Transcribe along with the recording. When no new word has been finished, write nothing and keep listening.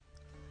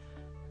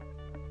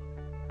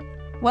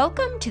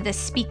Welcome to the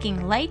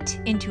Speaking Light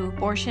into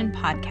Abortion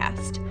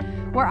podcast,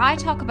 where I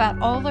talk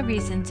about all the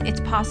reasons it's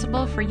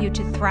possible for you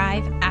to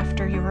thrive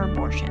after your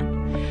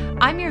abortion.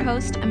 I'm your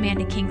host,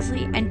 Amanda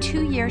Kingsley, and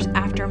 2 years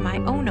after my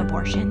own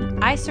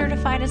abortion, I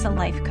certified as a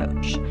life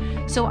coach,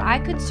 so I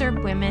could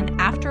serve women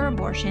after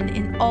abortion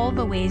in all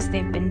the ways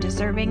they've been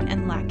deserving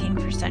and lacking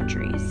for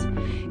centuries.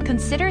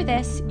 Consider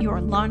this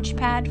your launch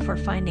pad for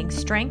finding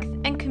strength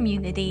and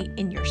community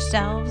in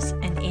yourselves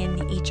and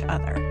in each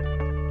other.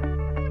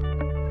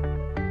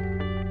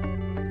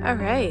 All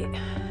right,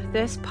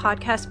 this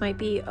podcast might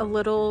be a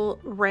little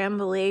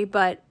rambly,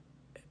 but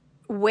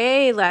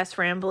way less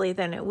rambly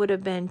than it would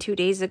have been 2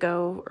 days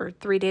ago or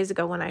 3 days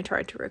ago when I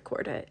tried to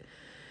record it.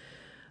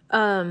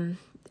 I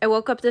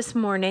woke up this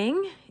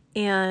morning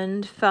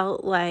and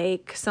felt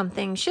like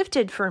something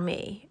shifted for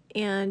me.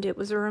 And it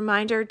was a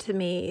reminder to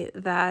me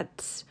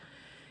that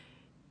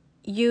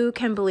you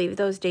can believe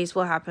those days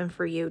will happen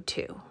for you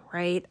too,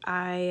 right?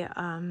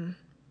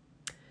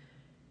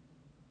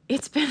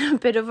 It's been a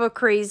bit of a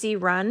crazy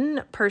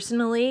run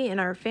personally in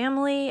our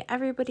family.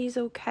 Everybody's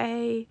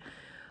okay.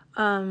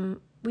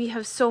 We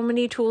have so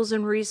many tools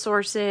and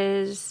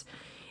resources.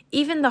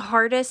 Even the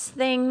hardest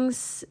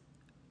things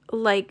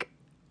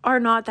are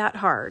not that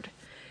hard.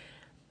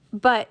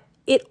 But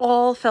it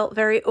all felt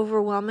very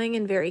overwhelming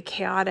and very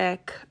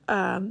chaotic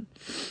from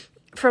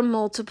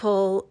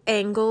multiple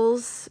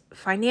angles,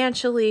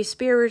 financially,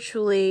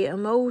 spiritually,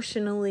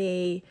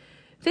 emotionally,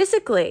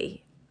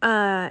 physically.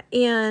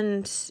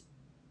 And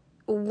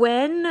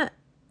when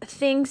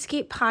things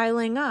keep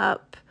piling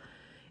up,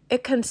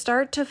 it can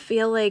start to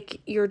feel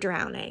like you're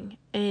drowning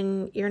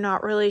and you're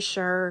not really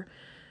sure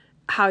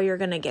how you're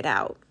going to get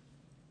out.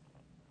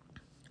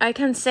 I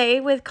can say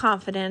with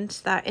confidence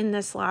that in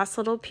this last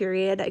little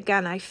period,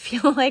 again, I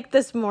feel like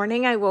this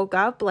morning I woke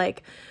up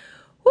like,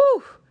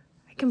 whew,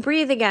 I can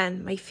breathe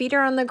again. My feet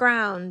are on the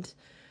ground.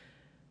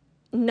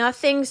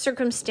 Nothing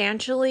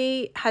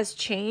circumstantially has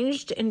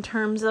changed in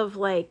terms of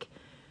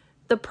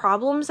the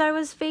problems I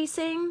was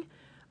facing,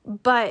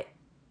 but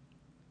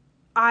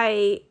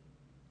I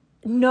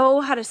know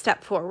how to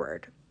step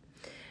forward.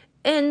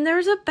 And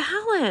there's a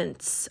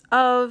balance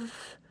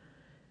of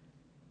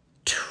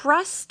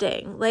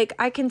trusting.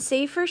 I can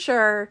say for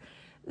sure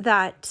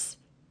that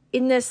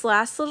in this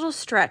last little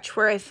stretch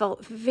where I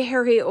felt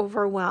very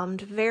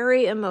overwhelmed,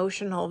 very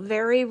emotional,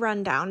 very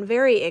run down,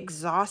 very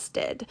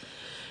exhausted,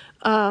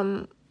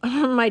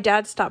 my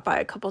dad stopped by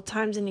a couple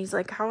times and he's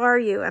like, "How are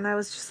you?" And I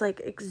was just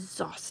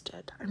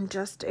exhausted. I'm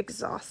just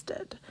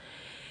exhausted.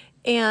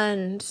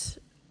 And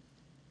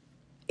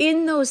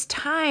in those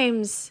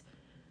times,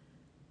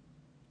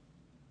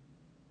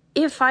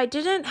 if I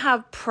didn't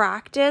have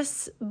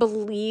practice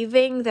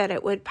believing that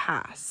it would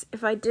pass,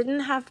 if I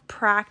didn't have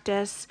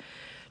practice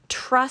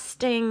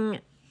trusting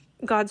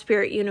God,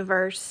 Spirit,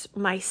 Universe,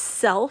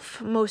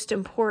 myself, most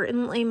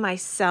importantly,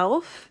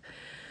 myself,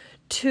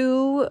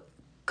 to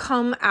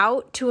come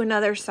out to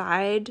another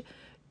side,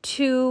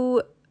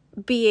 to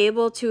be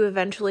able to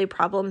eventually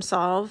problem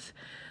solve,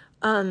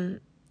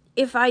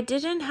 if I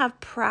didn't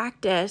have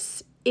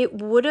practice,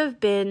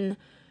 this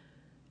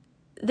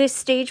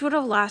stage would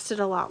have lasted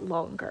a lot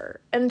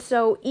longer. And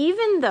so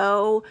even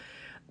though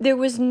there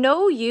was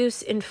no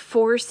use in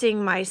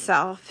forcing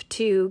myself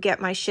to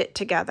get my shit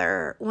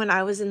together when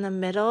I was in the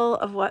middle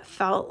of what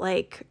felt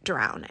like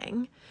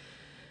drowning,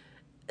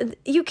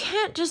 you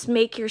can't just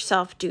make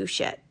yourself do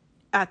shit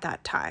at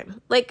that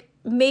time.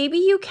 Maybe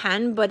you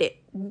can, but it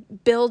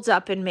builds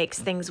up and makes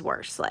things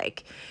worse.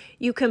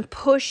 You can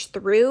push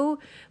through,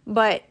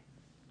 but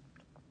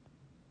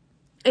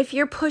if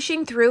you're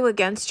pushing through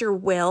against your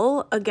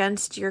will,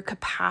 against your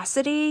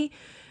capacity,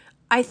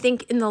 I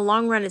think in the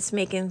long run, it's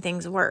making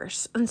things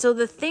worse. And so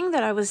the thing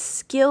that I was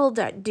skilled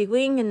at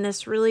doing in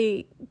this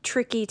really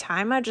tricky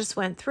time I just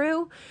went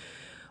through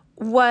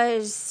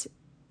was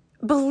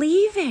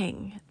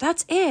believing.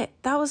 That's it.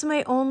 That was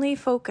my only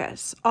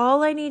focus.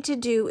 All I need to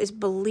do is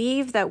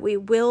believe that we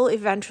will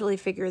eventually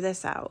figure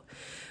this out.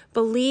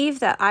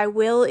 Believe that I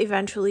will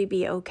eventually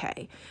be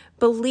okay.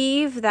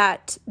 Believe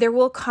that there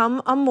will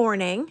come a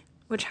morning,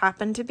 which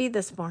happened to be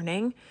this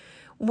morning,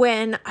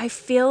 when I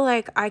feel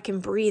like I can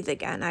breathe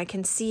again, I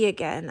can see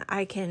again,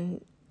 I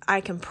can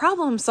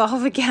problem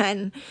solve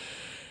again.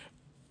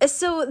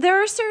 So there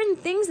are certain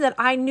things that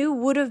I knew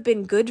would have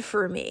been good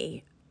for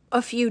me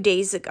a few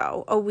days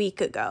ago, a week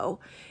ago,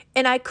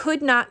 and I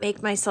could not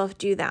make myself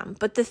do them.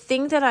 But the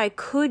thing that I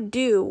could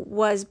do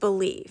was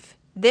believe.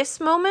 This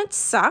moment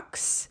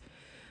sucks,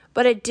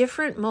 but a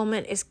different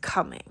moment is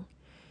coming.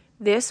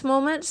 This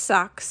moment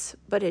sucks,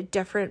 but a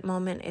different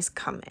moment is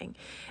coming.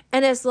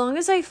 And as long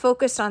as I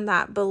focus on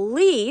that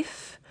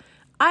belief,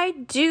 I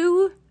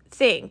do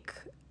think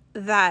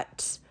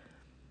that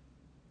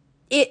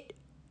it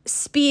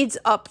speeds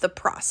up the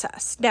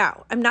process.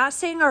 Now, I'm not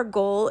saying our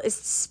goal is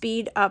to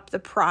speed up the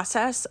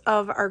process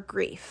of our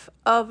grief,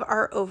 of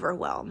our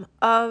overwhelm,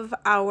 of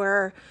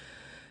our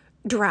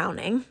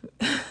drowning.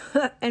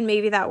 And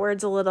maybe that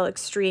word's a little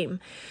extreme.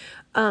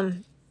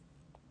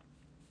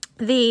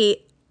 The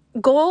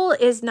goal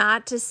is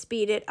not to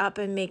speed it up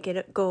and make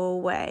it go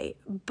away,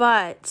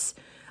 but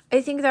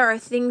I think there are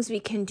things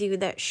we can do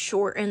that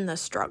shorten the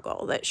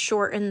struggle, that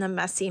shorten the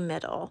messy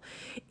middle.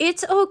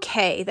 It's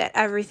okay that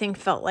everything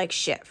felt like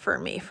shit for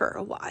me for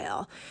a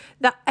while.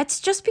 It's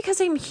just because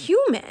I'm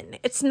human.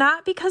 It's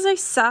not because I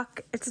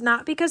suck. It's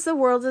not because the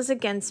world is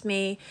against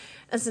me.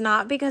 It's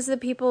not because the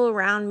people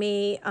around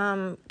me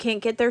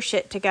can't get their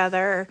shit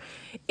together.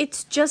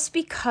 It's just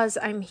because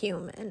I'm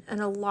human. And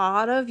a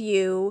lot of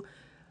you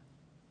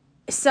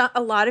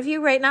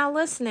right now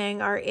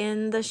listening are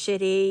in the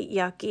shitty,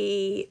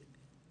 yucky,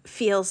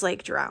 feels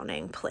like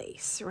drowning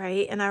place,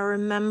 right? And I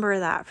remember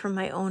that from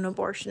my own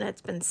abortion.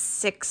 It's been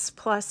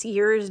 6+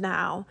 years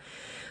now.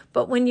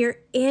 But when you're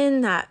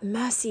in that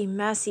messy,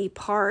 messy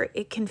part,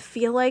 it can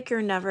feel like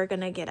you're never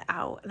going to get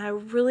out. And I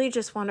really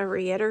just want to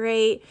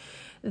reiterate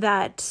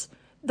that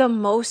the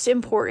most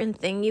important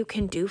thing you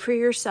can do for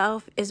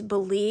yourself is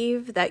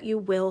believe that you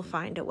will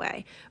find a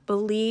way.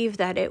 Believe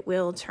that it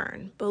will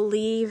turn.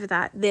 Believe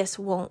that this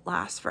won't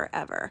last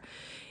forever.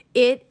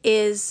 It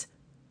is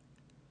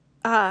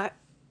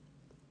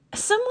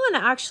someone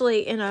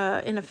actually in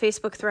a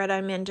Facebook thread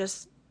I'm in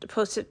just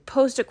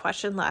posed a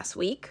question last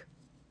week.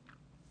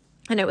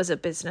 And it was a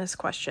business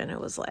question. It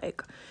was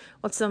like,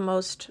 what's the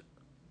most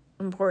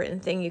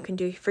important thing you can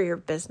do for your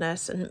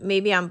business? And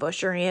maybe I'm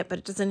butchering it, but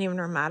it doesn't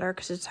even matter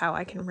because it's how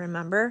I can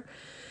remember.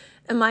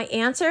 And my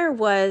answer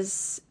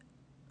was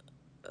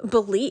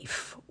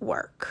belief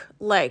work,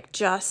 like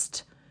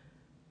just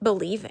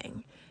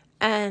believing.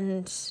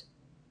 And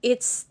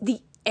it's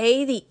the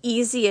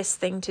easiest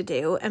thing to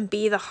do, and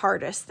B, the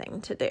hardest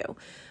thing to do.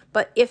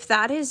 But if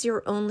that is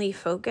your only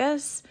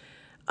focus,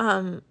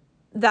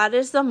 that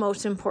is the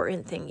most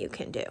important thing you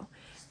can do.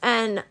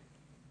 And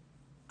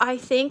I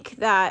think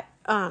that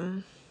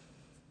I've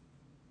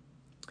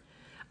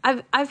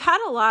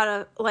had a lot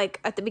of,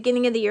 like, at the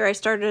beginning of the year, I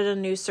started a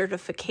new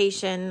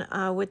certification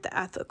with the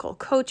Ethical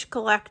Coach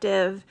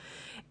Collective,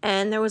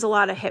 and there was a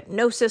lot of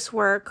hypnosis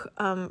work,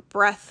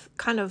 breath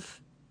kind of,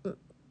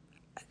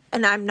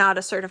 and I'm not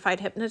a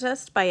certified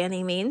hypnotist by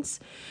any means,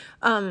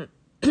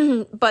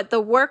 but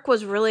the work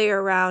was really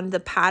around the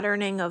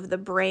patterning of the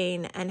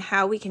brain and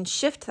how we can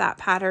shift that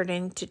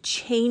patterning to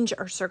change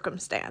our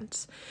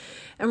circumstance.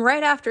 And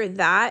right after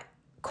that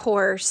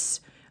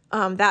course,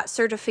 that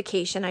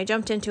certification, I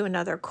jumped into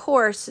another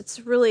course.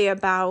 It's really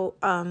about,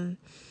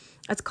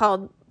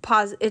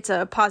 it's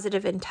a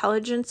positive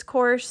intelligence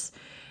course.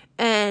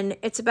 And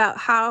it's about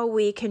how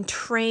we can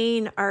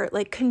condition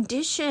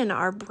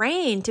our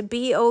brain to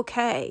be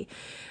okay.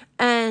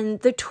 And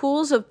the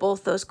tools of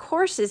both those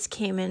courses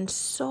came in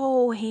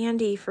so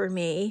handy for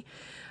me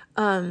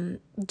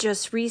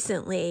just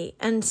recently.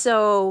 And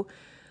so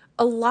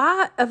a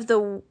lot of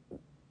the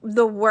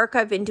work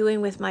I've been doing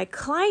with my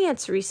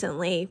clients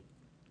recently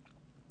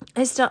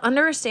is to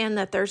understand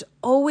that there's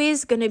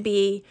always going to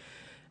be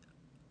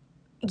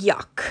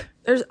yuck.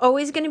 There's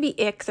always going to be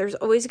ick. There's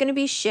always going to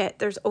be shit.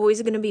 There's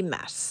always going to be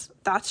mess.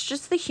 That's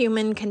just the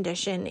human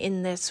condition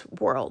in this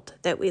world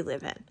that we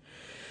live in.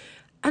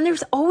 And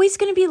there's always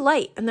going to be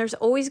light, and there's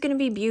always going to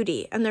be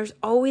beauty, and there's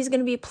always going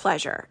to be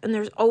pleasure, and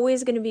there's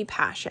always going to be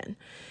passion.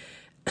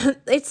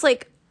 It's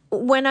like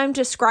when I'm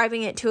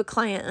describing it to a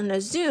client on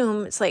a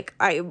Zoom, it's like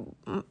I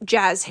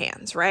jazz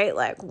hands, right?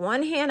 Like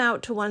one hand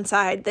out to one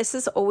side, this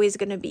is always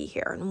going to be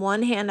here. And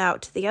one hand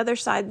out to the other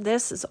side,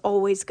 this is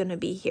always going to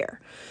be here.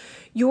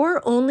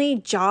 Your only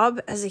job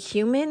as a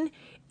human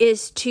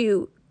is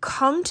to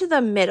come to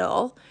the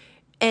middle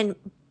and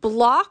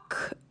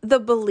block the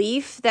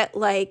belief that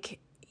like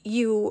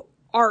you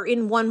are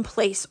in one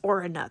place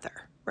or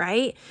another,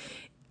 right?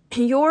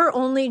 Your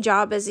only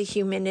job as a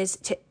human is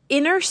to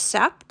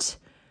intercept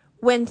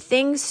when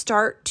things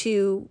start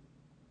to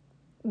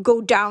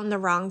go down the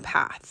wrong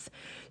path.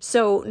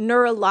 So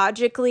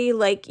neurologically,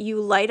 like you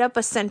light up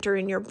a center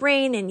in your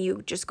brain and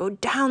you just go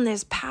down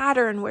this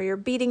pattern where you're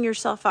beating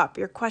yourself up,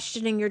 you're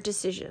questioning your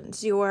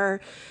decisions,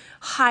 you're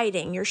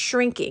hiding, you're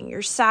shrinking,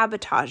 you're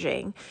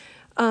sabotaging.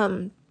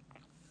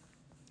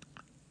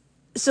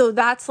 So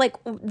that's like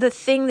the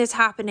thing that's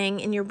happening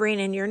in your brain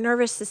and your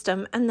nervous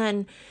system. And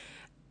then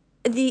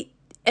the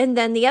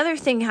other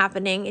thing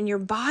happening in your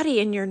body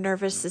and your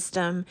nervous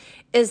system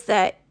is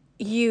that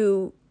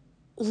you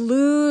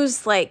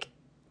lose, like,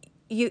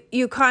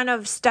 you kind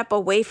of step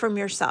away from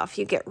yourself.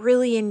 You get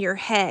really in your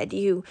head.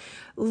 You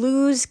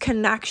lose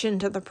connection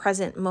to the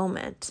present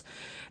moment.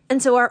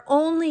 And so our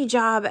only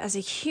job as a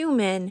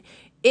human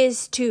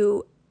is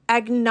to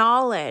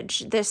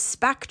acknowledge this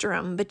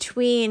spectrum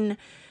between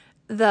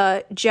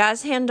the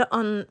jazz hand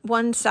on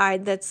one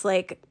side that's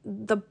like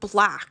the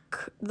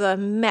black, the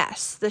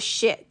mess, the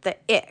shit, the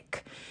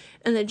ick,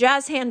 and the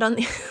jazz hand on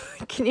the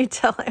can you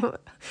tell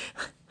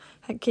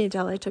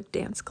I took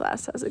dance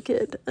class as a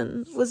kid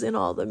and was in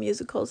all the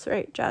musicals,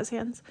 right? Jazz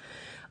hands.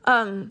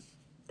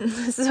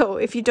 So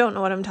if you don't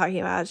know what I'm talking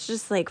about, it's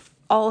just like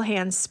all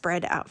hands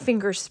spread out,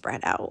 fingers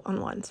spread out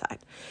on one side.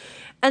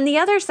 And the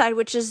other side,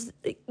 which is,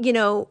 you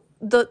know,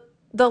 the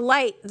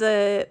light,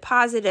 the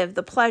positive,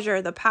 the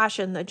pleasure, the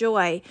passion, the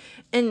joy.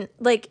 And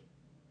like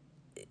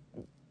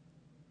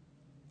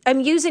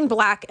I'm using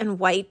black and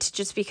white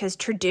just because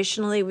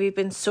traditionally we've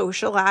been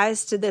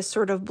socialized to this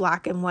sort of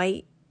black and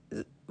white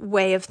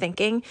way of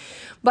thinking,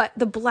 but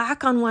the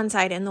black on one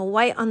side and the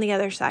white on the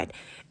other side,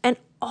 and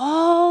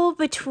all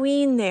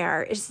between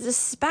there is this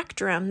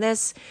spectrum.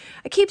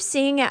 I keep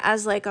seeing it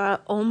as like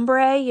a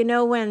ombre,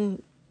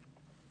 when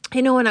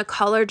a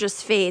color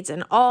just fades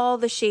and all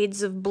the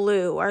shades of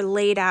blue are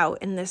laid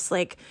out in this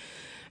like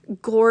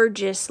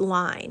gorgeous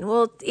line.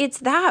 Well, it's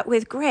that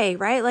with gray,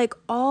 right? Like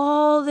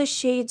all the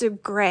shades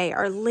of gray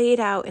are laid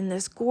out in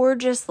this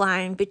gorgeous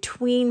line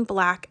between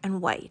black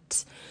and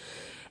white.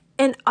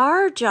 And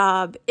our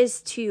job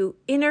is to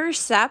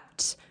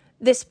intercept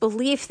this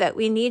belief that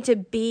we need to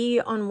be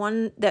on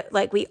one, that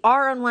like we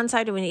are on one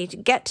side and we need to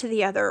get to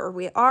the other, or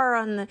we are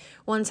on the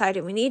one side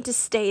and we need to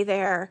stay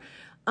there,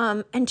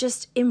 and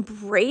just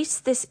embrace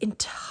this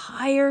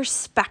entire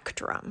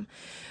spectrum.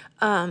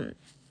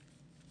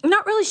 I'm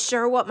not really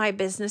sure what my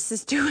business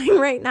is doing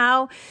right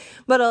now,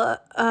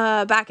 but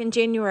back in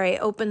January,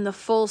 I opened the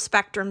Full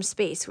Spectrum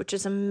Space, which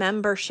is a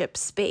membership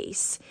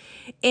space.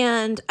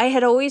 And I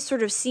had always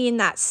sort of seen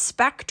that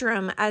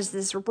spectrum as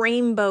this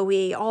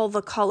rainbowy, all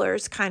the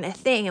colors kind of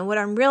thing. And what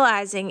I'm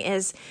realizing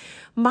is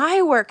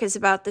my work is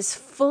about this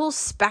full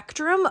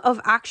spectrum of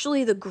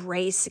actually the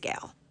gray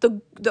scale,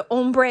 the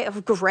ombre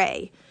of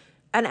gray.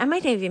 And I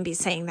might not even be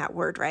saying that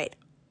word right,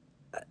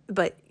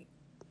 but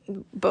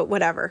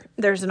whatever.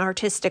 There's an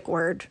artistic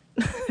word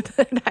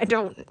that I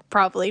don't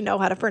probably know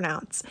how to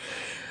pronounce.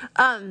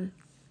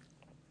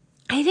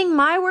 I think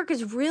my work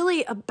is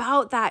really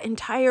about that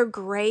entire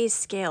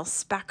grayscale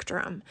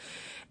spectrum.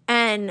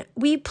 And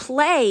we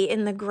play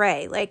in the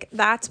gray. Like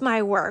that's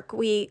my work.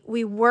 We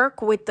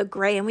work with the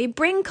gray and we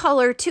bring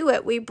color to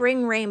it. We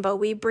bring rainbow,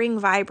 we bring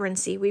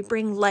vibrancy, we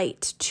bring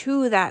light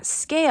to that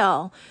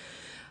scale.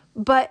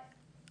 But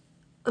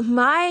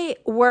my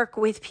work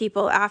with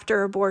people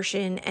after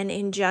abortion and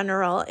in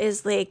general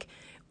is like,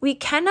 we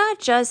cannot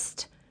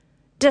just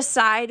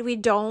decide we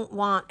don't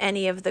want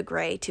any of the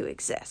gray to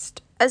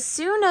exist. As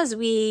soon as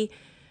we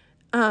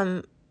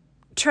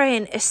try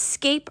and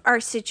escape our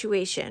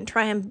situation,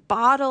 try and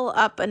bottle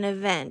up an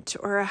event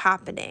or a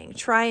happening,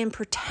 try and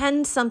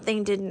pretend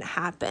something didn't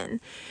happen,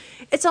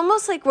 it's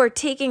almost like we're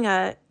taking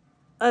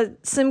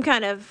some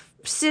kind of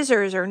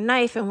scissors or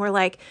knife and we're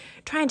like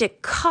trying to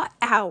cut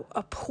out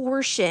a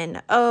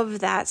portion of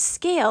that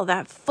scale,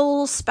 that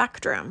full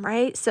spectrum,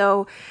 right?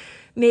 So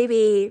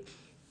maybe,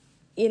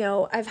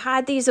 I've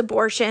had these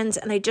abortions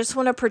and I just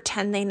want to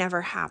pretend they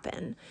never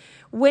happen.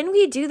 When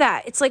we do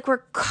that, it's like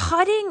we're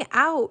cutting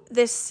out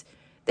this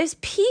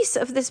piece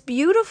of this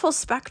beautiful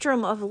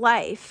spectrum of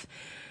life.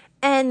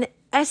 And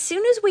as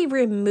soon as we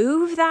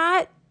remove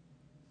that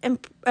and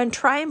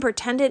try and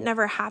pretend it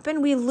never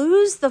happened, we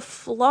lose the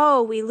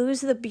flow, we lose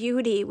the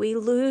beauty, we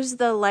lose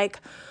the like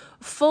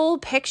full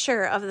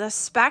picture of the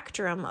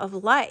spectrum of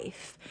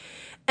life.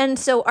 And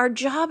so our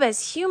job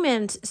as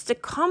humans is to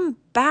come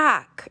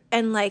back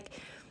and like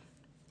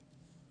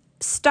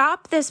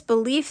stop this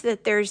belief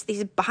that there's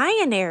these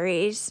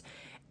binaries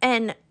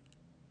and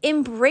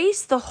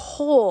embrace the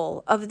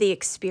whole of the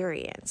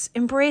experience.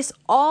 Embrace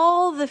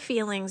all the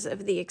feelings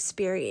of the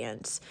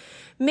experience.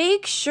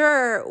 Make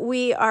sure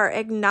we are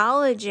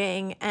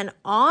acknowledging and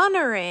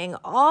honoring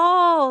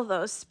all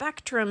those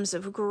spectrums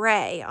of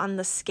gray on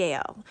the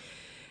scale,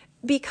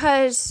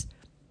 because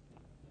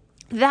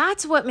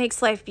that's what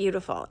makes life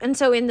beautiful. And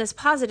so in this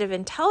positive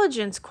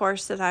intelligence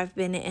course that I've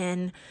been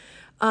in,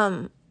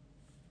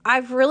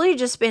 I've really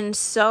just been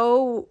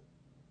so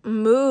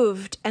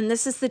moved, and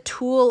this is the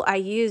tool I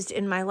used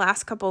in my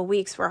last couple of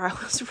weeks where I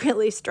was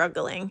really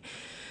struggling.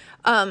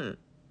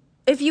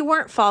 If you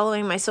weren't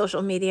following my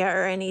social media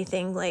or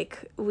anything,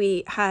 like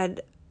we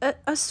had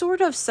a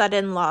sort of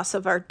sudden loss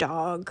of our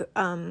dog.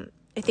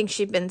 I think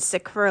she'd been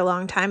sick for a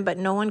long time, but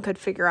no one could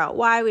figure out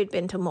why. We'd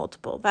been to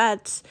multiple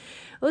vets.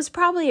 It was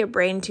probably a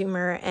brain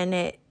tumor, and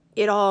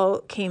it all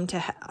came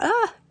to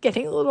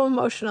getting a little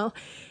emotional.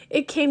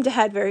 It came to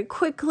head very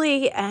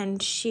quickly,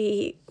 and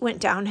she went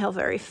downhill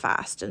very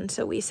fast. And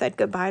so we said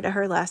goodbye to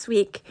her last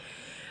week.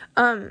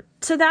 So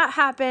that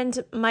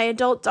happened. My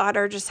adult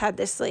daughter just had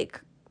this like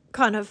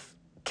kind of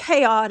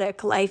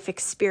chaotic life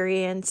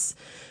experience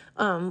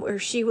where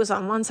she was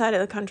on one side of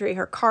the country.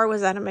 Her car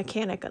was at a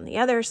mechanic on the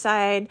other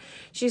side.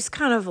 She's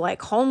kind of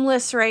like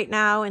homeless right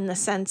now in the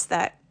sense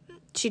that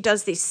she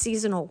does these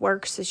seasonal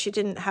work. So she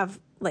didn't have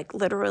like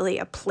literally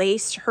a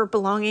place. Her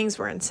belongings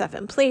were in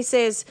 7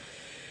 places.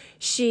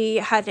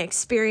 She's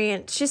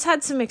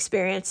had some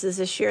experiences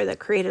this year that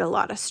created a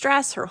lot of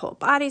stress. Her whole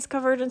body's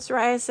covered in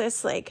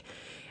psoriasis. Like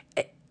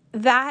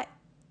that,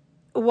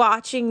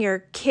 watching your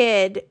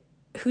kid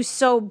who's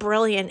so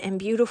brilliant and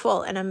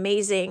beautiful and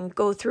amazing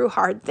go through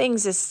hard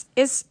things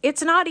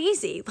it's not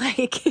easy.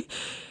 Like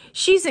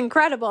she's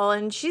incredible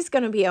and she's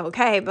going to be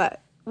okay.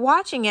 But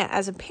watching it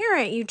as a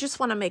parent, you just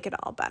want to make it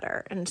all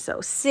better. And so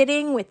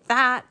sitting with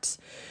that,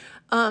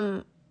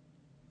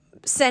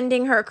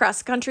 sending her across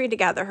the country to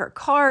gather her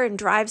car and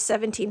drive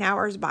 17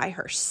 hours by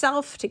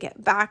herself to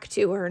get back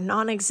to her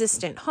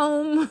non-existent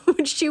home,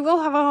 which she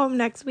will have a home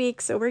next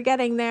week. So we're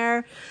getting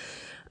there.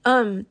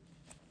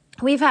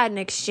 We've had an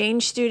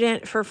exchange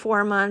student for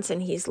 4 months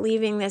and he's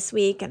leaving this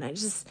week. And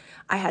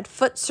I had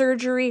foot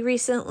surgery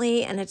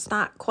recently and it's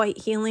not quite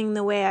healing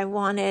the way I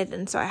wanted.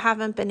 And so I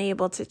haven't been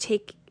able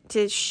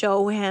to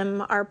show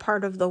him our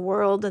part of the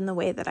world in the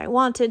way that I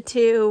wanted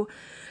to.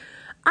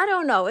 I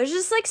don't know. It's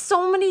just like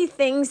so many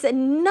things that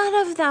none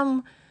of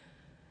them,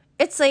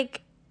 it's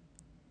like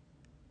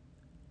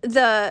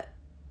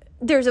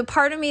there's a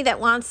part of me that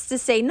wants to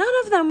say none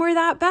of them were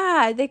that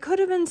bad. They could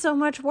have been so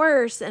much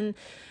worse. And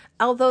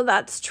although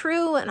that's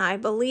true and I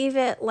believe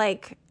it,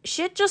 like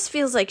shit just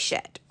feels like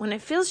shit. When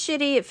it feels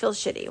shitty, it feels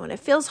shitty. When it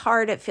feels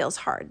hard, it feels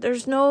hard.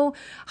 There's no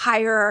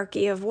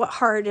hierarchy of what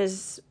hard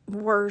is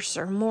worse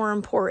or more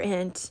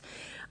important.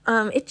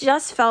 It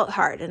just felt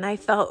hard and I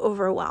felt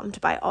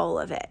overwhelmed by all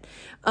of it.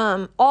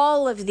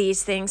 All of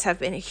these things have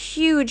been a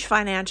huge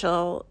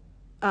financial,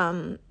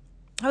 I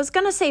was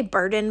going to say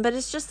burden, but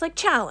it's just like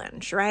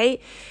challenge,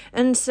 right?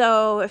 And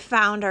so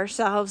found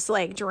ourselves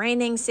like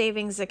draining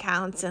savings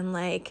accounts and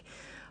like,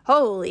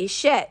 holy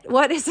shit,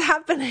 what is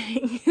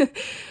happening?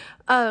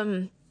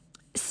 Coming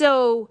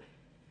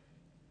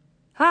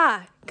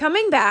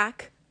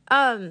back,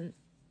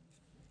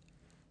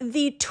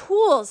 the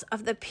tools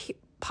of the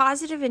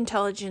Positive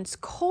Intelligence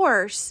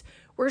course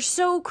were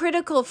so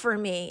critical for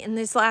me in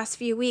these last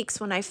few weeks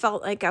when I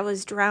felt like I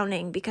was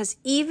drowning, because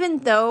even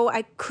though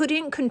I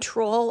couldn't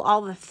control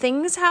all the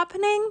things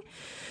happening,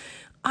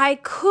 I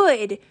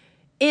could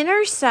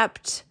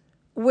intercept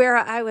where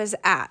I was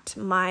at,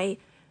 my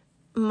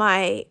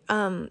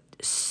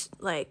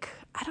like,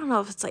 I don't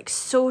know if it's like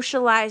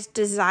socialized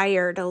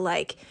desire to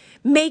like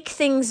make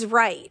things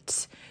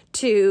right,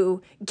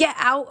 to get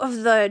out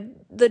of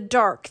the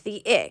dark,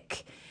 the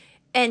ick,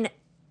 and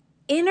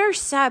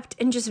intercept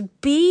and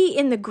just be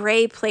in the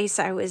gray place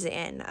I was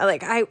in.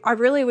 Like, I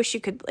really wish you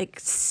could like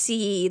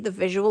see the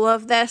visual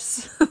of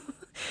this.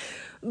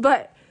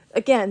 But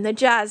again, the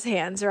jazz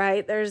hands,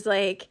 right? There's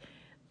like,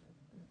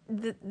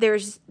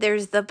 there's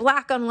the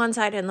black on one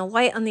side and the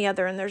white on the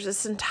other, and there's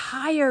this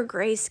entire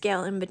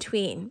grayscale in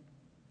between.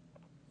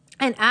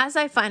 And as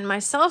I find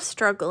myself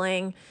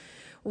struggling,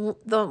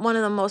 one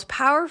of the most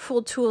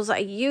powerful tools I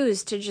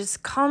use to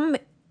just come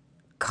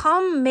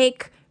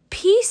make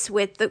peace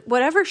with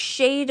whatever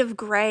shade of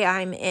gray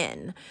I'm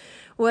in,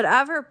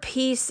 whatever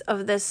piece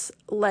of this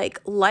like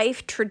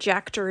life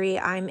trajectory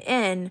I'm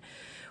in,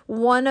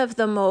 one of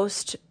the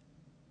most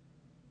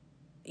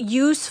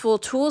useful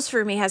tools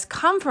for me has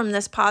come from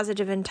this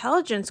Positive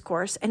Intelligence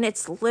course. And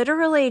it's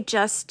literally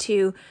just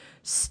to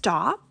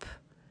stop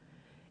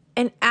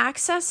and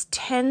access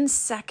 10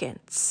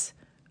 seconds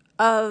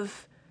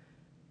of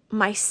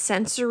my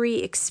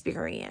sensory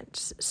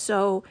experience.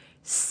 So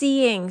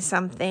seeing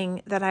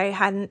something that I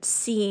hadn't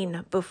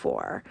seen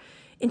before,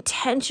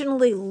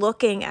 intentionally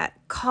looking at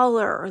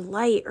color or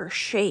light or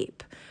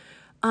shape,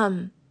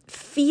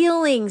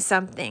 feeling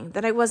something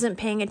that I wasn't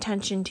paying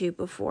attention to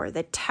before,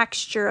 the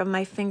texture of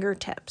my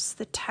fingertips,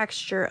 the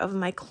texture of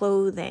my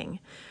clothing,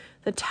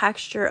 the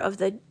texture of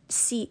the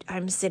seat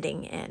I'm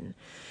sitting in,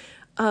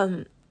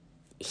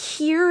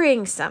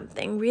 hearing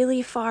something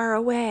really far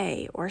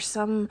away or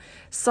some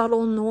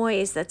subtle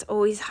noise that's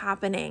always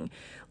happening,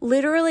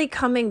 literally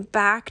coming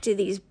back to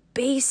these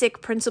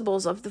basic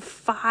principles of the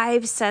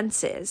 5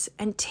 senses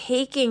and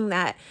taking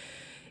that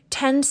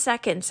 10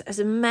 seconds as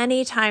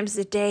many times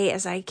a day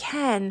as I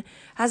can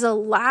has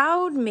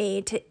allowed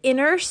me to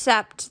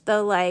intercept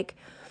the like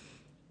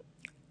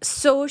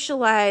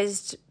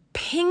socialized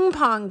ping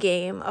pong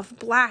game of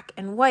black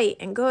and white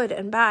and good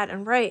and bad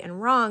and right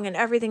and wrong and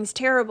everything's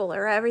terrible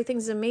or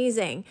everything's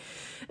amazing,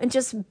 and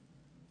just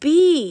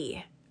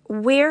be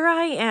where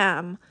I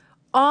am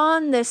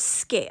on this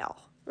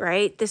scale,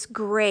 right? This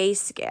gray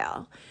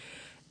scale,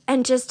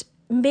 and just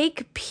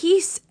make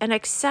peace and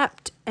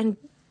accept and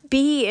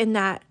be in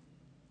that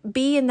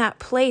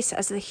place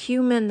as the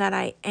human that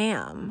I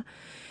am.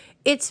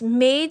 It's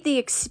made the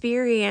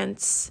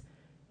experience,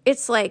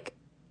 it's like,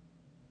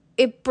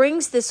 it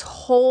brings this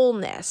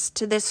wholeness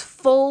to this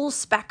full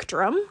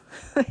spectrum,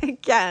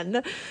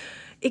 again,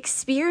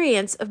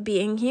 experience of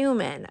being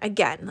human.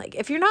 Again, like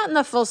if you're not in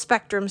the full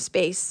spectrum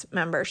space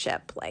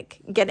membership,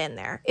 like get in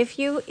there. If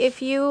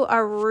you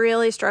are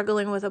really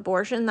struggling with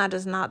abortion, that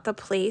is not the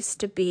place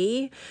to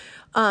be.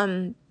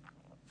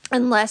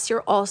 Unless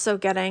you're also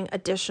getting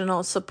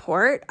additional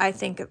support. I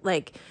think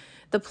like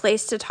the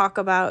place to talk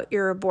about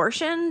your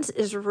abortions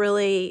is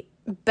really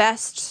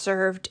best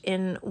served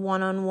in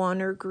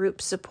one-on-one or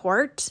group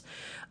support.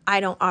 I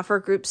don't offer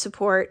group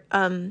support.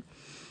 And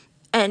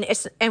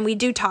we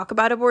do talk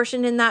about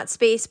abortion in that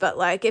space, but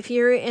like if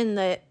you're in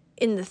the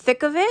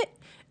thick of it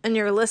and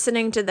you're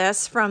listening to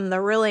this from the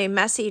really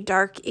messy,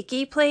 dark,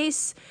 icky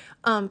place,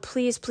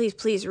 please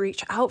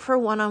reach out for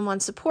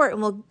one-on-one support,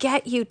 and we'll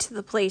get you to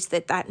the place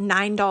that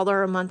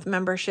 $9 a month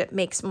membership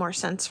makes more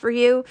sense for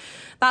you.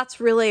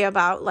 That's really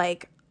about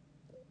like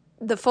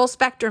the full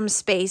spectrum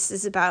space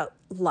is about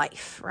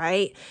life,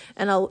 right?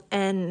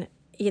 And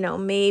you know,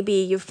 maybe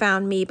you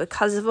found me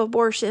because of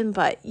abortion,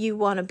 but you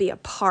want to be a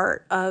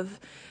part of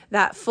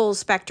that full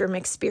spectrum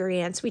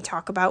experience. We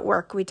talk about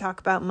work, we talk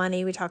about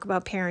money, we talk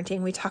about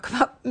parenting, we talk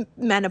about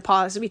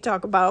menopause, we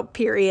talk about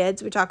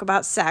periods, we talk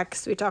about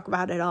sex, we talk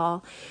about it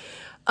all.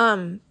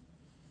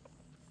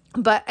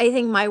 But I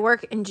think my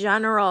work in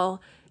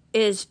general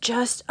is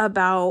just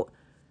about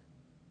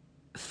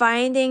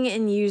finding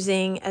and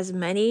using as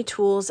many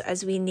tools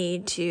as we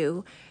need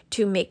to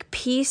make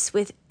peace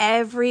with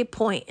every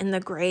point in the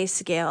gray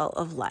scale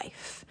of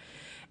life.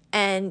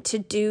 And to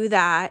do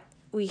that,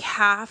 we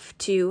have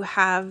to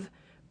have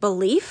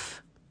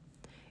belief.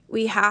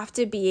 We have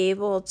to be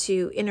able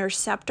to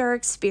intercept our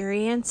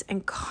experience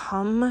and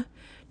come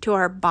to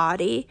our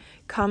body,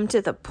 come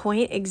to the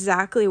point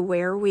exactly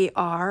where we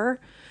are,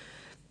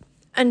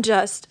 and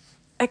just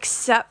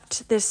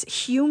accept this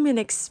human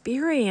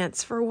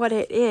experience for what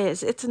it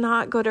is. It's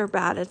not good or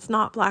bad. It's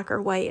not black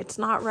or white. It's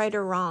not right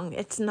or wrong.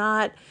 It's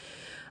not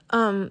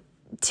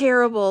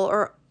terrible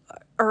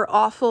or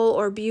awful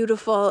or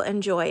beautiful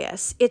and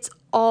joyous. It's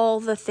all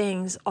the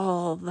things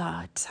all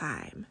the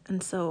time.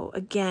 And so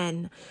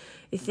again,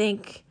 I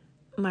think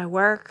my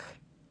work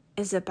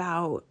is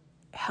about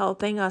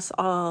helping us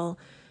all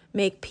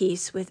make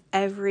peace with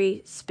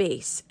every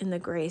space in the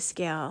gray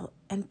scale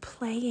and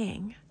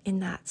playing in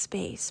that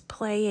space,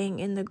 playing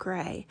in the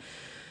gray.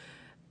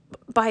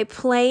 By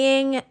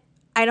playing,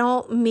 I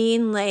don't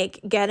mean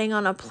like getting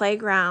on a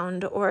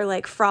playground or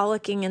like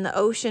frolicking in the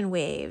ocean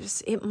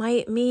waves. It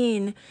might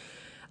mean,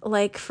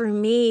 like for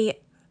me,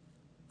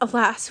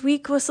 last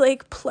week was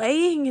like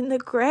playing in the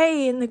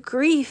gray, in the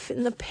grief,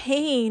 in the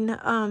pain.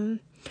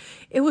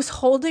 It was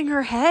holding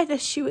her head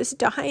as she was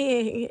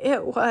dying.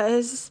 It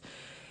was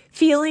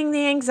feeling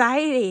the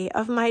anxiety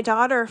of my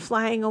daughter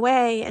flying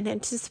away and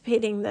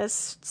anticipating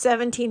this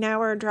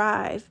 17-hour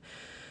drive.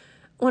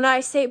 When I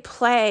say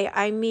play,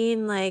 I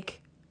mean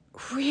like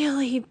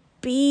really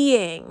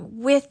being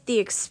with the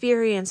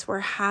experience we're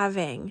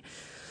having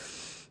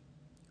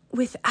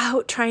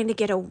without trying to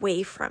get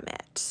away from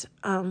it,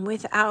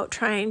 without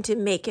trying to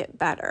make it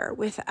better,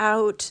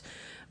 without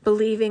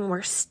believing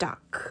we're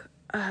stuck.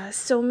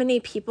 So many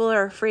people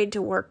are afraid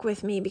to work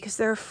with me because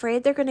they're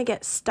afraid they're going to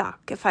get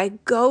stuck. If I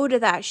go to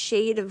that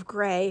shade of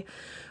gray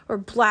or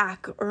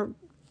black or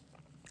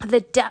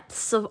the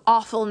depths of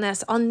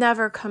awfulness, I'll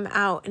never come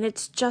out. And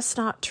it's just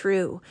not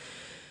true.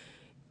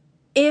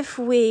 If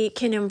we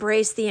can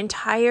embrace the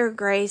entire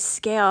gray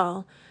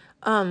scale,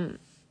 I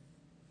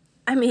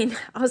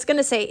was going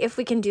to say if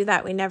we can do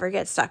that, we never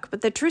get stuck.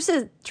 But the truth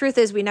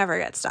is we never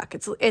get stuck.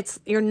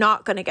 You're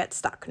not going to get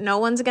stuck. No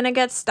one's going to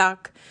get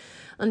stuck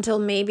until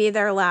maybe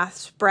their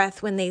last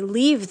breath when they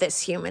leave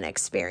this human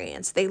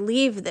experience. They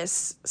leave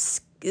this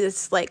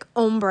like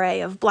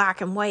ombre of black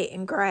and white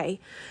and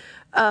gray.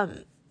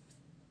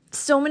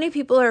 So many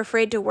people are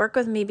afraid to work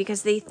with me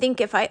because they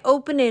think if I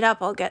open it up,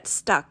 I'll get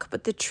stuck.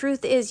 But the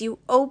truth is you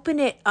open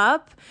it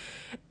up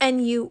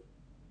and you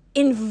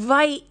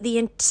invite the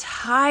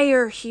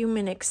entire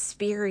human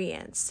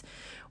experience.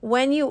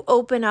 When you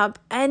open up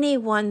any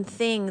one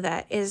thing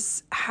that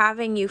is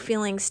having you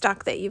feeling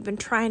stuck, that you've been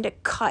trying to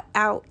cut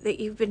out,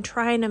 that you've been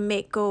trying to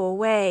make go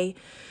away,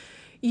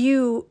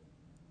 you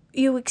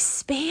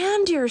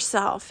expand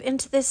yourself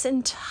into this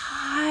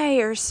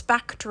entire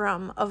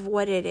spectrum of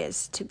what it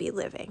is to be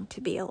living,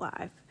 to be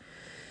alive.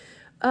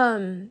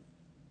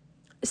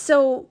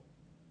 So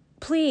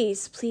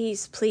please,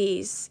 please,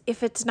 please,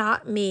 if it's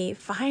not me,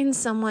 find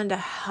someone to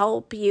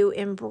help you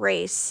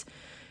embrace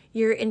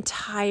your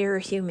entire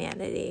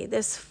humanity,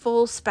 this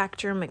full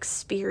spectrum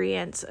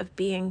experience of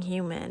being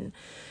human,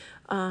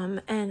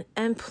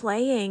 and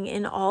playing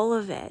in all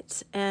of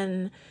it.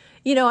 And,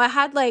 I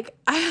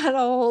had a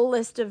whole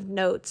list of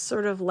notes,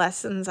 sort of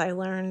lessons I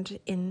learned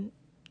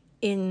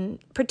in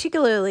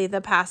particularly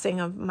the passing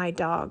of my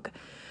dog,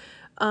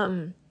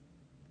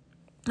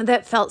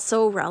 that felt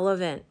so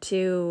relevant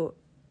to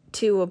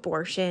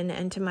abortion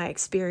and to my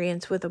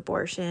experience with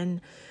abortion.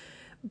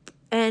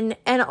 And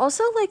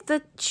also like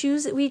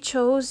we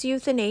chose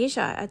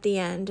euthanasia at the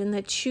end, and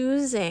the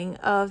choosing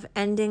of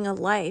ending a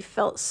life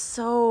felt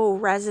so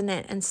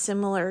resonant and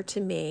similar to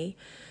me,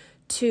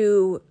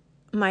 to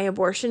my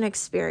abortion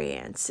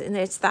experience. And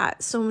it's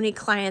that so many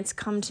clients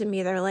come to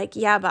me, they're like,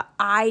 yeah, but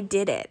I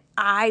did it.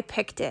 I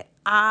picked it.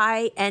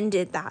 I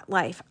ended that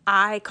life.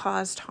 I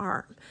caused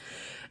harm.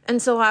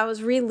 And so I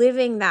was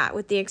reliving that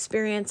with the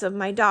experience of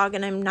my dog.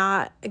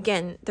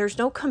 And there's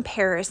no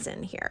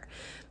comparison here.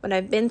 But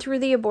I've been through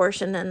the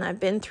abortion, and I've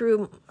been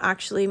through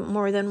actually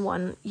more than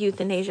one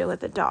euthanasia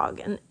with a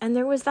dog. And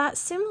there was that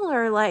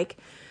similar like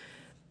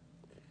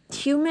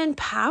human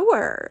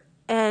power.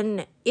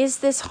 And is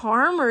this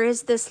harm or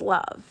is this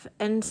love?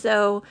 And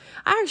so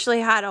I actually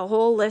had a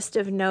whole list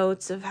of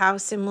notes of how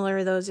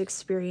similar those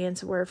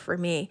experiences were for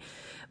me.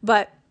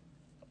 But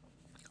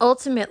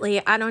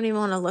ultimately, I don't even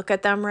want to look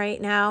at them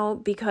right now,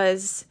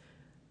 because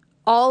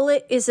all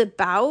it is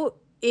about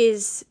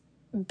is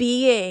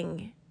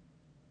being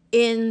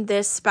in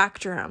this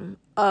spectrum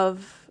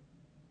of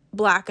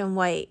black and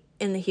white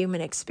in the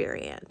human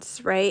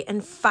experience, right?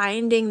 And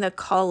finding the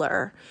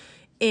color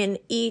in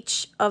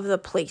each of the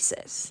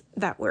places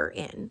that we're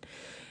in.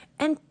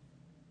 And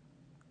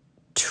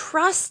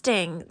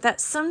trusting that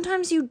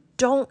sometimes you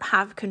don't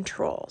have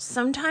control.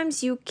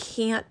 Sometimes you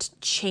can't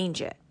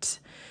change it,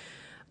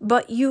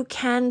 but you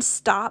can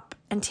stop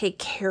and take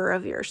care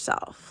of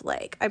yourself.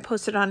 Like I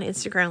posted on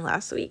Instagram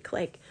last week,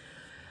 like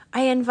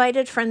I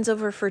invited friends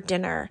over for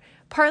dinner,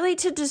 partly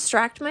to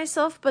distract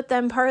myself, but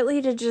then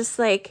partly to just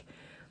like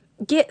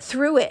get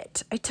through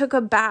it. I took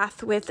a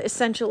bath with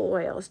essential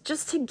oils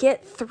just to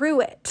get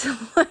through it.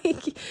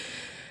 Like,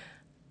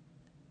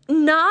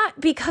 not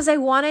because I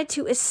wanted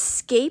to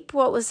escape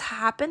what was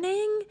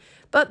happening,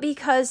 but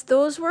because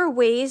those were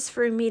ways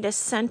for me to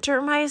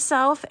center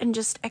myself and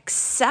just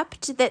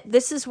accept that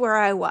this is where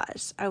I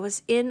was. I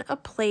was in a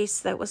place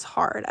that was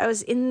hard. I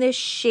was in this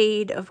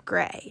shade of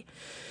gray.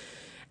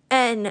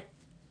 And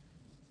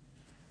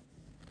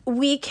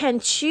we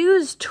can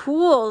choose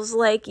tools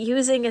like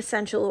using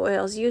essential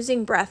oils,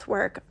 using breath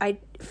work,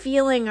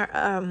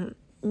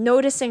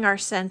 noticing our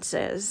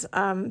senses,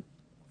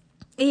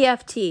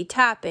 EFT,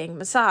 tapping,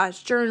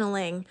 massage,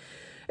 journaling.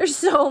 There's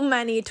so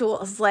many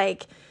tools.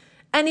 Like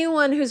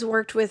anyone who's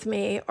worked with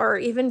me or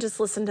even just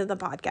listened to the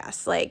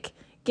podcast, like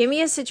give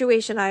me a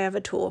situation, I have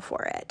a tool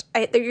for it.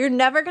 You're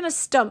never going to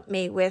stump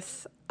me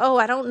with, oh,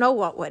 I don't know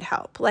what would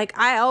help. Like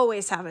I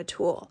always have a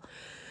tool.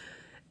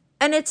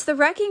 And it's the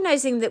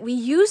recognizing that we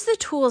use the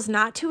tools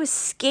not to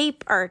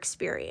escape our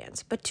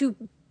experience, but to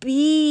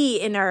be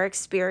in our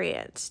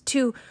experience,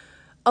 to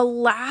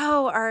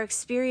allow our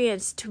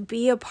experience to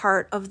be a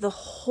part of the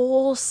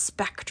whole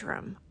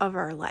spectrum of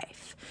our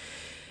life.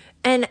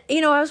 And,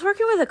 I was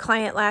working with a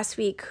client last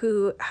week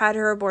who had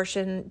her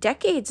abortion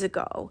decades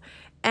ago.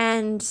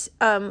 And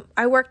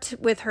I worked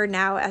with her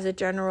now as a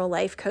general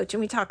life coach,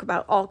 and we talk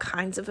about all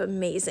kinds of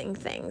amazing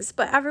things.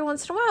 But every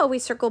once in a while, we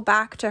circle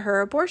back to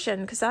her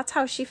abortion because that's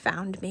how she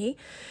found me.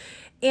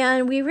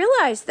 And we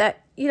realized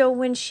that,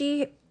 when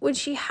she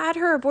had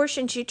her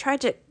abortion, she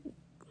kind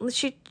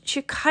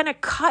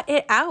of cut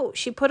it out.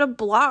 She put a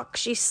block.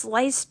 She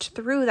sliced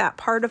through that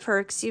part of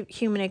her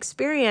human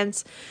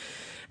experience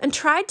and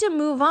tried to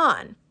move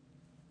on.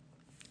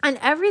 And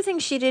everything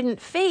she didn't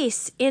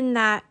face in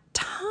that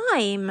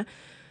time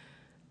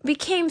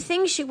became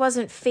things she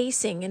wasn't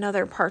facing in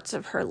other parts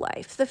of her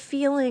life. The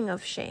feeling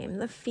of shame,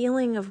 the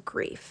feeling of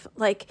grief.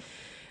 Like,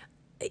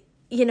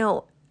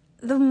 the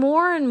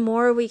more and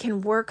more we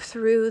can work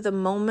through the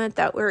moment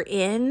that we're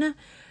in,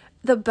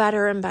 the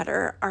better and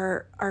better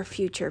our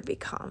future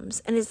becomes.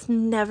 And it's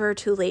never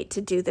too late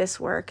to do this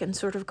work and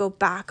sort of go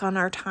back on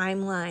our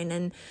timeline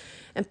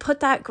and put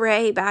that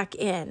gray back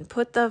in,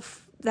 put that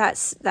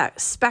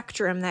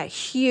spectrum, that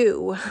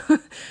hue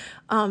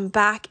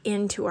back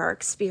into our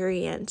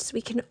experience.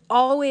 We can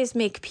always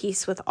make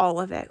peace with all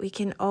of it. We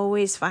can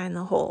always find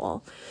the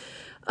whole.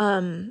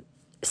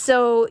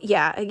 So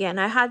yeah, again,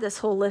 I had this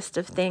whole list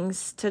of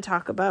things to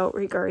talk about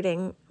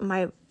regarding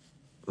my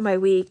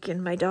week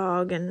and my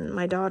dog and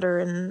my daughter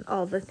and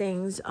all the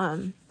things.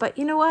 But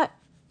you know what?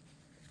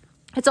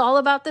 It's all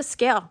about the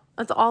scale.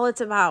 That's all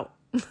it's about.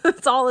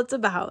 That's all it's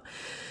about.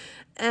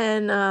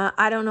 And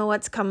I don't know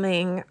what's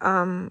coming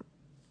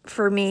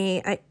for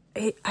me.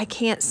 I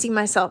can't see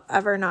myself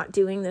ever not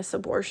doing this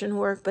abortion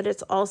work, but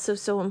it's also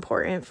so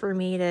important for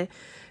me to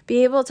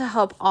be able to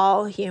help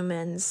all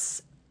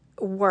humans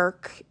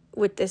work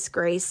with this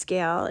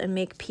grayscale and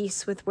make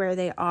peace with where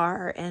they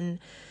are and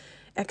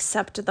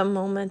accept the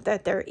moment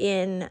that they're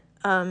in,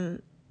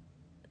 and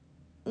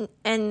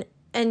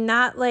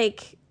not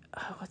like,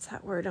 what's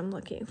that word I'm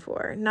looking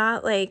for?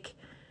 Not like,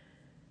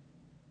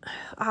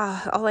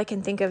 all I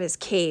can think of is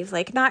cave,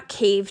 like not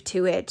cave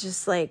to it,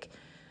 just like,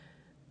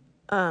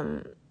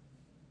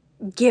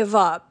 give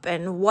up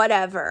and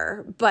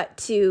whatever, but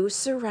to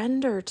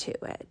surrender to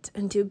it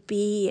and to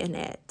be in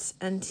it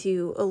and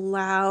to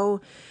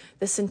allow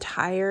this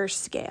entire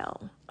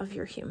scale of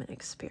your human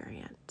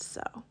experience.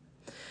 So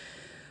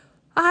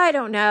I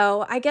don't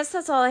know. I guess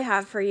that's all I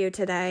have for you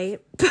today.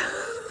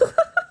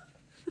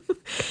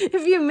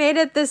 If you made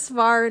it this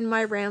far in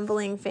my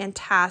rambling,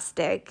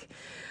 fantastic.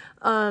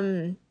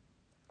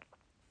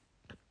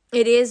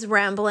 It is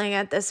rambling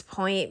at this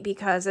point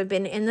because I've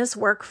been in this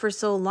work for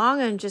so long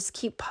and just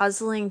keep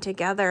puzzling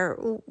together.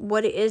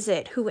 What is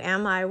it? Who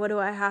am I? What do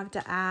I have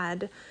to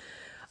add?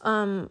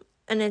 And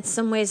in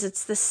some ways,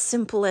 it's the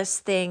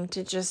simplest thing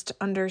to just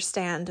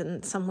understand. And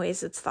in some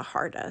ways, it's the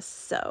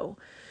hardest. So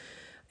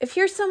if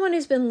you're someone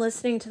who's been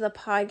listening to the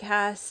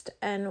podcast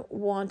and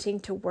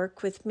wanting to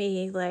work with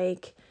me,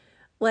 like,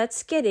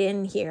 let's get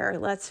in here.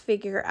 Let's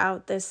figure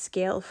out this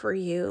scale for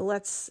you.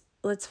 Let's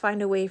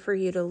find a way for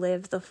you to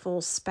live the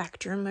full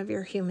spectrum of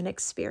your human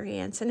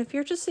experience. And if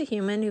you're just a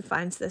human who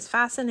finds this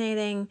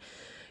fascinating,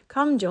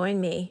 come join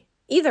me.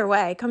 Either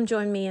way, come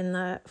join me in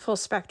the full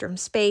spectrum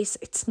space.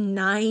 It's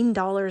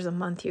 $9 a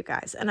month, you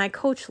guys. And I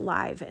coach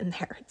live in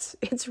there.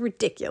 It's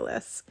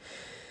ridiculous.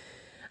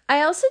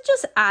 I also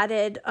just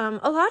added,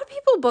 a lot of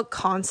people book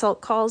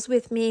consult calls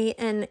with me,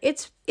 and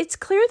it's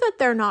clear that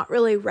they're not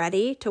really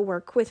ready to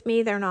work with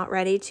me. They're not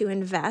ready to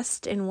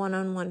invest in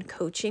one-on-one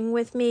coaching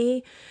with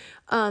me.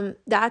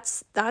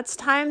 That's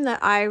time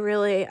that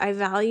I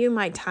value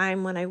my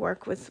time when I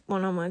work with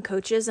one-on-one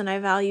coaches, and I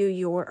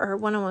value or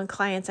one-on-one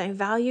clients. I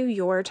value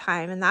your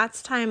time, and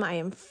that's time I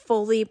am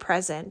fully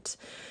present.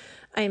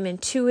 I am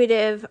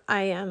intuitive.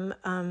 I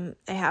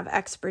have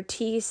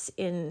expertise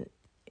in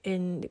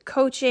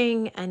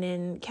coaching and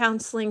in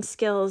counseling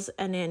skills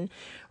and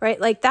right?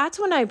 Like that's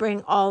when I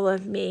bring all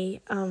of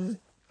me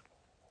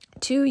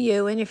to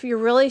you. And if you're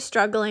really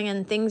struggling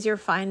and things you're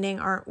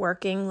finding aren't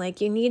working, like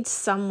you need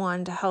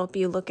someone to help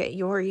you look at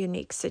your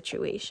unique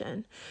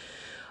situation.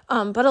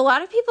 But a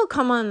lot of people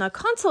come on the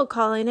consult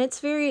call and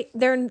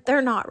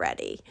they're not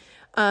ready.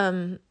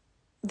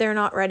 They're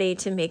not ready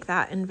to make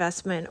that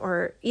investment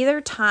or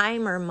either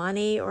time or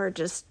money or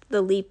just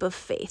the leap of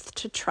faith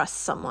to trust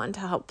someone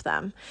to help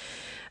them.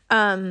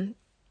 And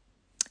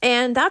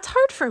that's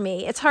hard for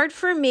me. It's hard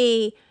for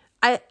me.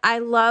 I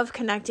love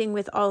connecting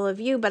with all of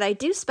you, but I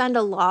do spend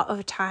a lot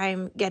of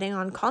time getting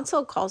on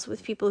consult calls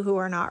with people who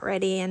are not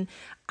ready. And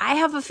I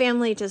have a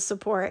family to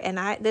support, and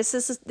this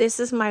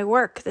is my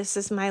work. This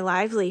is my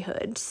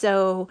livelihood.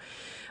 So,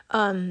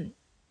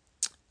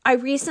 I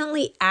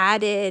recently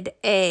added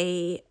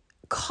a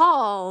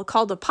call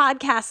called a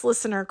podcast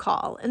listener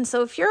call. And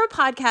so if you're a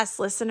podcast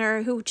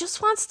listener who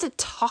just wants to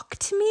talk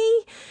to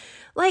me,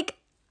 like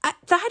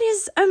that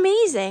is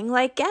amazing.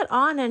 Like get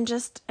on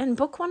and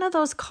book one of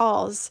those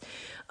calls.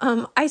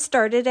 I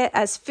started it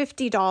as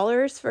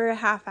 $50 for a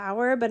half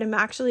hour, but I'm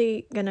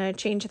actually going to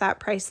change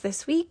that price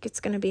this week. It's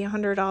going to be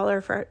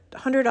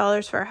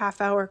 $100 for a half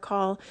hour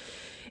call.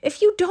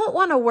 If you don't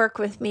want to work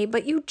with me,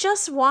 but you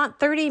just want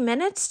 30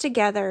 minutes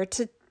together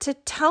to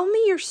tell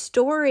me your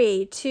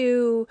story,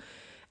 to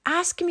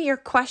ask me your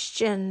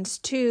questions,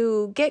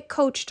 to get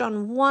coached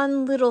on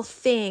one little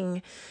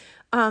thing,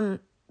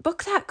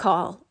 book that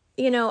call.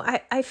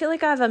 I feel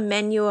like I have a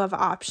menu of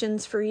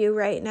options for you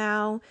right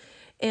now.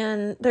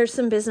 And there's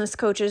some business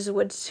coaches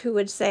who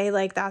would say,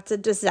 like, that's a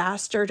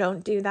disaster.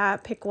 Don't do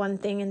that. Pick one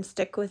thing and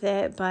stick with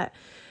it. But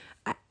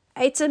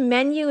it's a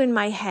menu in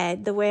my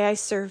head. The way I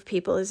serve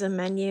people is a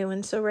menu.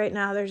 And so right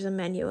now there's a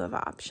menu of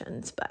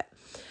options. But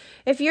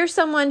if you're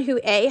someone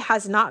who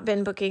has not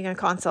been booking a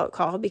consult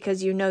call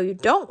because you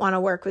don't want to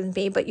work with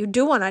me, but you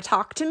do want to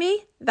talk to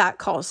me, that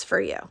call's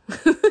for you.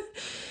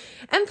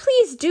 And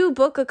please do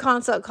book a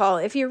consult call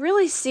if you're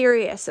really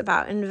serious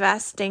about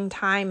investing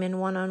time in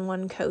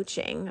one-on-one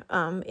coaching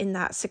in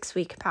that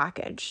 6-week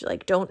package.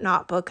 Like, don't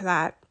not book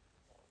that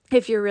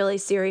if you're really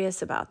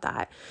serious about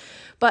that.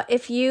 But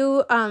if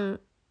you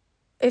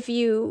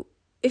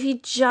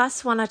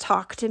just want to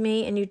talk to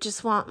me and you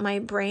just want my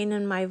brain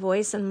and my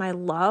voice and my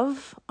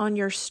love on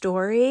your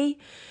story,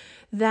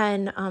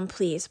 then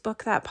please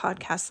book that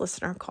podcast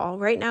listener call.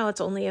 Right now,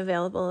 it's only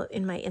available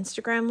in my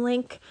Instagram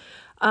link.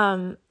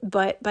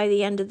 But by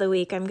the end of the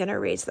week, I'm going to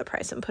raise the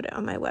price and put it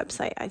on my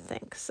website, I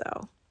think.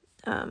 So,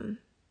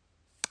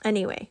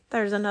 anyway,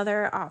 there's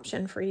another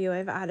option for you.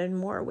 I've added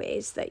more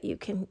ways that you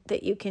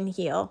can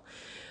heal,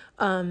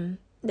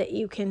 that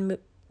you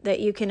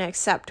can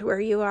accept where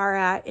you are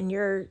at in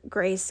your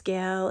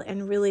grayscale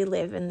and really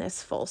live in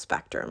this full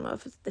spectrum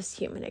of this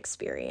human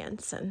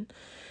experience and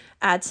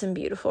add some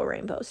beautiful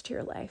rainbows to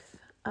your life.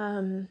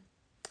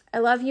 I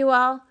love you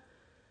all.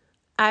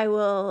 I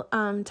will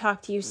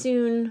talk to you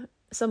soon.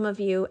 Some of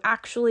you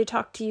actually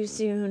talk to you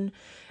soon,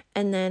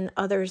 and then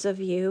others of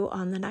you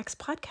on the next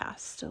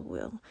podcast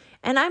will.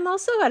 And I'm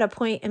also at a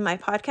point in my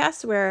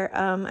podcast where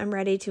I'm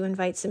ready to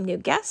invite some new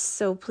guests.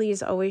 So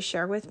please always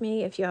share with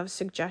me if you have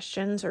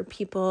suggestions or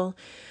people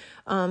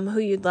who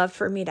you'd love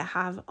for me to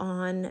have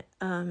on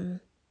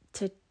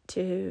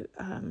to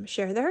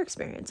share their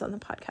experience on the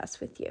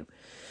podcast with you.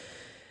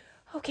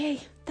 Okay,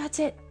 that's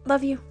it.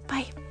 Love you.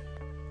 Bye.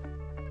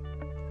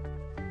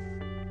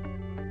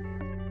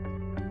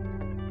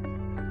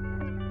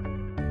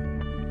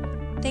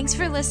 Thanks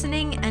for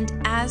listening, and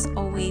as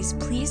always,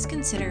 please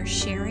consider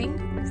sharing,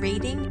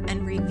 rating,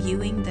 and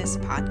reviewing this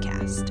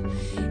podcast.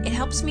 It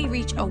helps me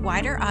reach a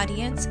wider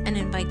audience and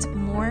invites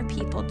more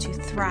people to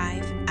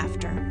thrive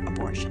after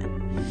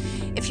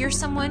abortion. If you're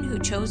someone who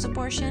chose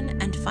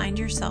abortion and find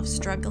yourself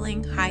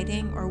struggling,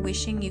 hiding, or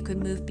wishing you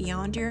could move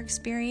beyond your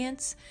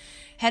experience,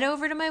 head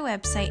over to my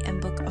website and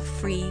book a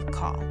free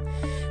call.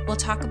 We'll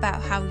talk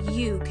about how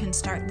you can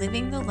start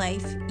living the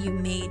life you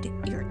made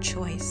your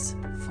choice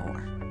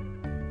for.